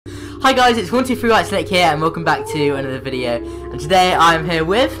Hi guys, it's 123 here and welcome back to another video. And today I'm here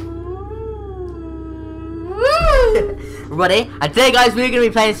with Roddy. And today guys, we're going to be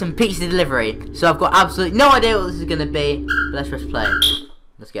playing some pizza delivery. So I've got absolutely no idea what this is going to be, but let's press play.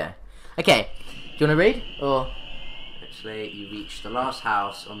 Let's go. Okay, do you want to read? Or Actually, you reached the last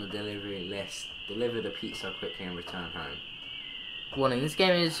house on the delivery list. Deliver the pizza quickly and return home. warning, this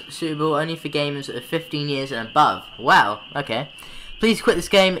game is suitable only for gamers that are 15 years and above. Wow, okay. Please quit this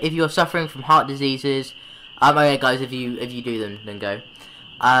game if you are suffering from heart diseases. Oh yeah, guys, if you do them, then go.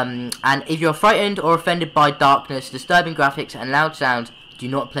 And if you're frightened or offended by darkness, disturbing graphics, and loud sounds, do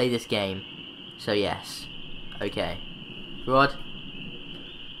not play this game. So yes, okay. Rod,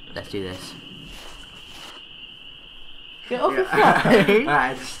 let's do this. Get off your phone.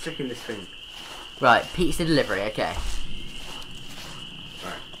 Alright, just checking this thing. Right, pizza delivery. Okay.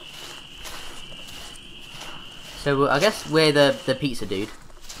 Right. So I guess we're the pizza dude,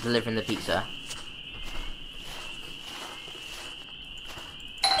 delivering the pizza.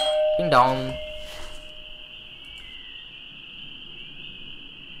 Ding dong.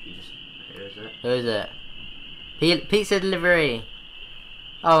 Who is it? Pizza delivery.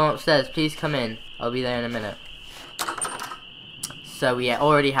 Oh, I'm upstairs. Please come in. I'll be there in a minute. So we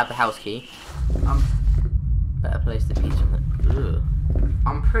already have the house key. Better place the pizza on it. Ugh.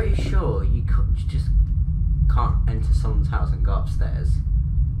 I'm pretty sure you just can't enter someone's house and go upstairs.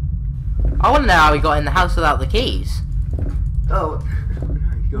 I want to know how we got in the house without the keys. Oh.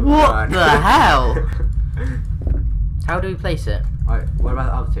 What the hell? How do we place it? Alright, what about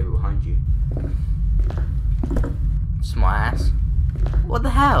the other table behind you? Smart ass. What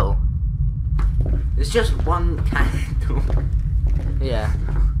the hell? There's just one candle. Yeah.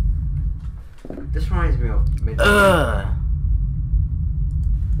 This reminds me of midnight.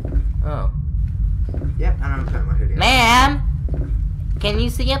 Oh. Yep, and I'm putting my hoodie on. Ma'am! Can you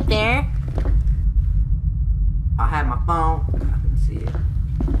see up there? I have my phone. I can see it.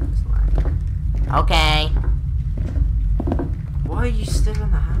 It's like... Okay. Why are you still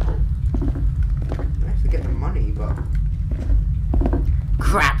in the house? You have to get the money, but...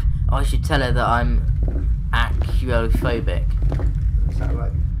 Crap! I should tell her that I'm acrophobic. Is that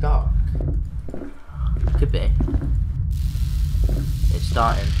like dark? Could be. It's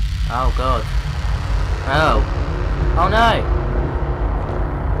starting. Oh god. Oh. Oh no!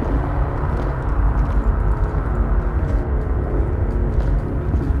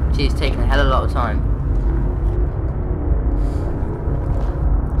 She's taking a hell of a lot of time.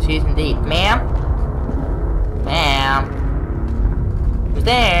 She is indeed. Ma'am? Ma'am? Who's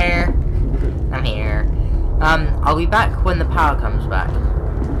there? I'm here. I'll be back when the power comes back.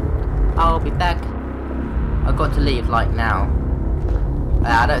 I'll be back. I've got to leave, like, now.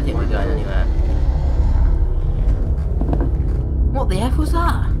 I don't think we're going anywhere. What the F was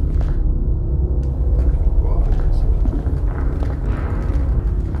that? What?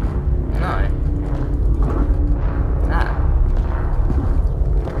 No. Ah.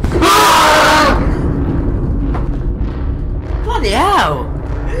 Bloody hell!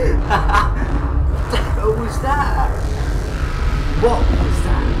 What was that? What was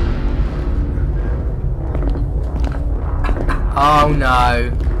that? Oh no.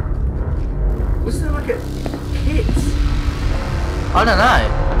 Was there like a hit? I don't know.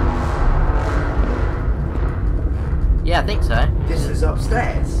 Yeah, I think so. This is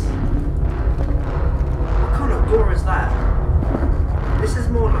upstairs. What kind of door is that? This is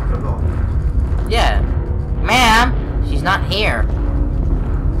more like a lock. Yeah. Ma'am, she's not here.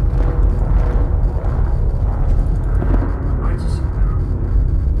 I just...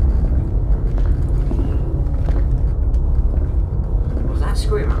 Was that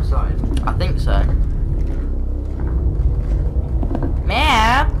scream outside? I think so.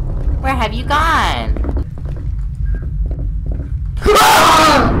 Ma'am, where have you gone?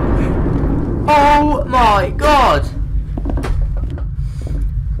 Oh my god!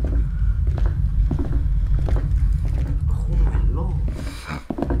 Oh my lord.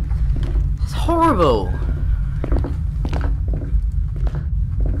 It's horrible.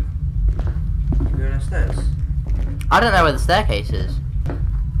 You going upstairs? I don't know where the staircase is.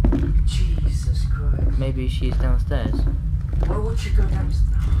 Jesus Christ. Maybe she's downstairs. Why would you go downstairs?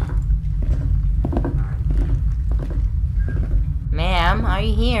 Ma'am, are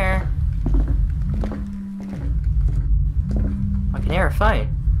you here? I can hear a phone.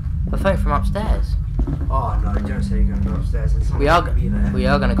 A phone from upstairs. Oh no, don't say you're going to go upstairs. And We are gonna be there. we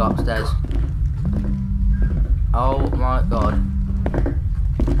are gonna go upstairs. Oh my god.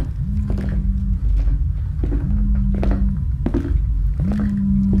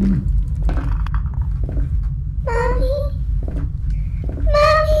 Mommy?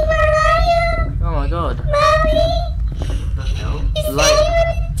 Mommy, where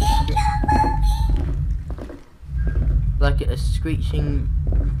screeching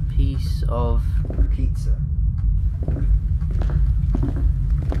piece of pizza.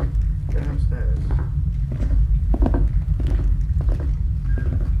 Go downstairs.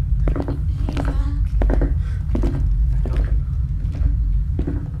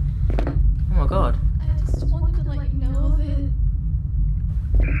 Oh my god. I just wanted to let you know that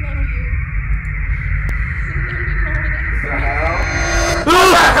I love you. And every moment I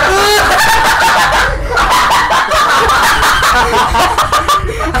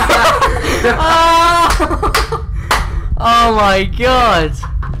What the hell? Oh my god!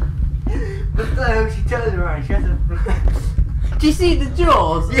 What the hell? She turns around. She has a. Do you see the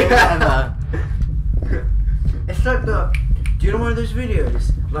jaws? Yeah. It's like the. Do you know one of those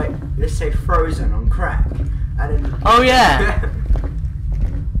videos? Like, let's say Frozen on crack, and then. Oh yeah.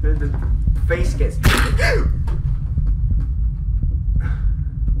 the face gets.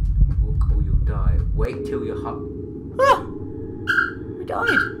 Walk or you'll die. Wait till you're hot. We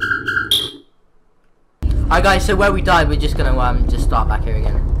died. Alright guys, so where we died, we're just gonna just start back here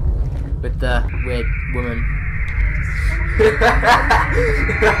again with the weird woman.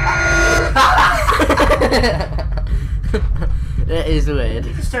 It is weird.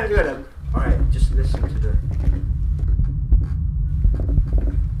 Just don't do it. Alright, just listen to the.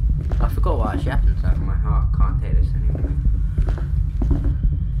 I forgot what actually happened now. My heart can't take this anymore.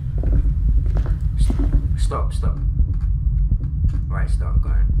 Stop. Right, start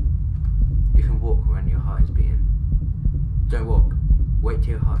going. You can walk when your heart is beating. Don't walk. Wait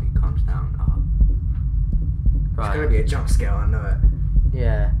till your heartbeat calms down. Oh. Right. It's gonna be a jump scare, I know it.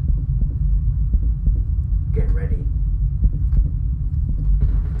 Yeah. Get ready.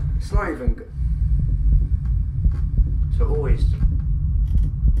 It's not even good. So always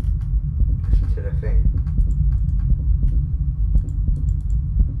listen to the thing.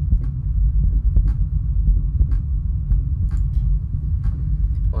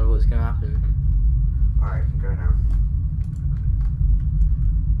 Wonder what's gonna happen. Alright, you can go now.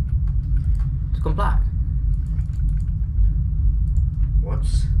 It's gone black.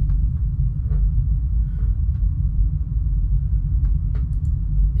 What's?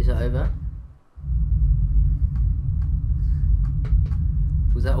 Is that over?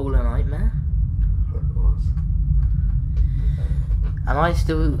 Was that all a nightmare? It was. Am I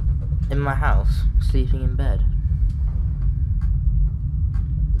still in my house, sleeping in bed?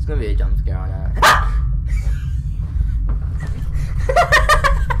 It's gonna be a jump scare, I know.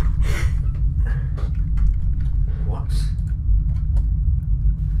 What?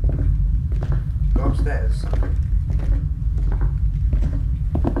 Go upstairs.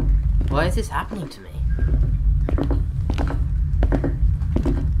 Why is this happening to me?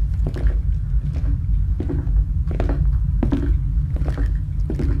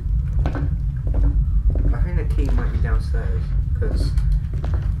 I think the key might be downstairs, because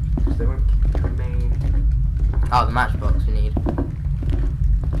they won't remain. Oh, the matchbox we need.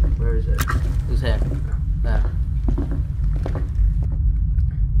 Where is it? Who's here? Oh. There.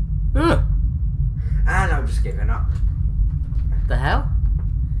 Ugh. And I'm just giving up. The hell?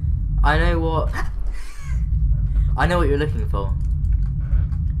 I know what. I know what you're looking for.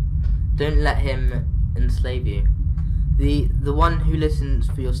 Don't let him enslave you. The one who listens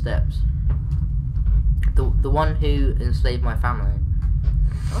for your steps. The one who enslaved my family.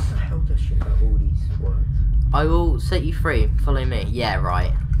 How the hell does she know all these words? I will set you free. Follow me. Yeah,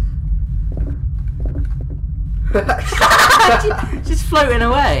 right. Just floating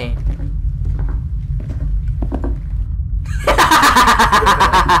away.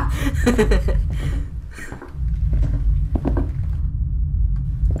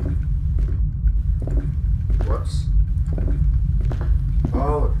 What's?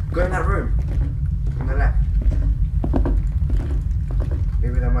 Oh, go in that room. On the left.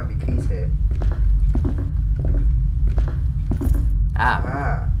 Maybe there might be keys here. Ah.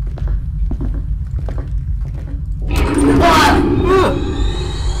 Ah.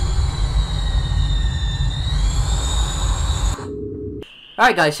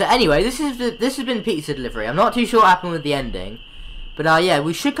 Alright guys, so anyway, this has been pizza delivery. I'm not too sure what happened with the ending. But yeah,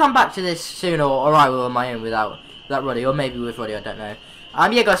 we should come back to this soon, or I will on my own without Roddy, or maybe with Roddy, I don't know.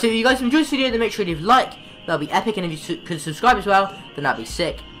 Yeah guys, so if you guys enjoyed this video, then make sure to leave a like. That'll be epic, and if you could subscribe as well, then that'd be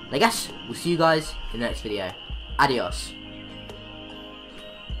sick. And I guess we'll see you guys in the next video. Adios.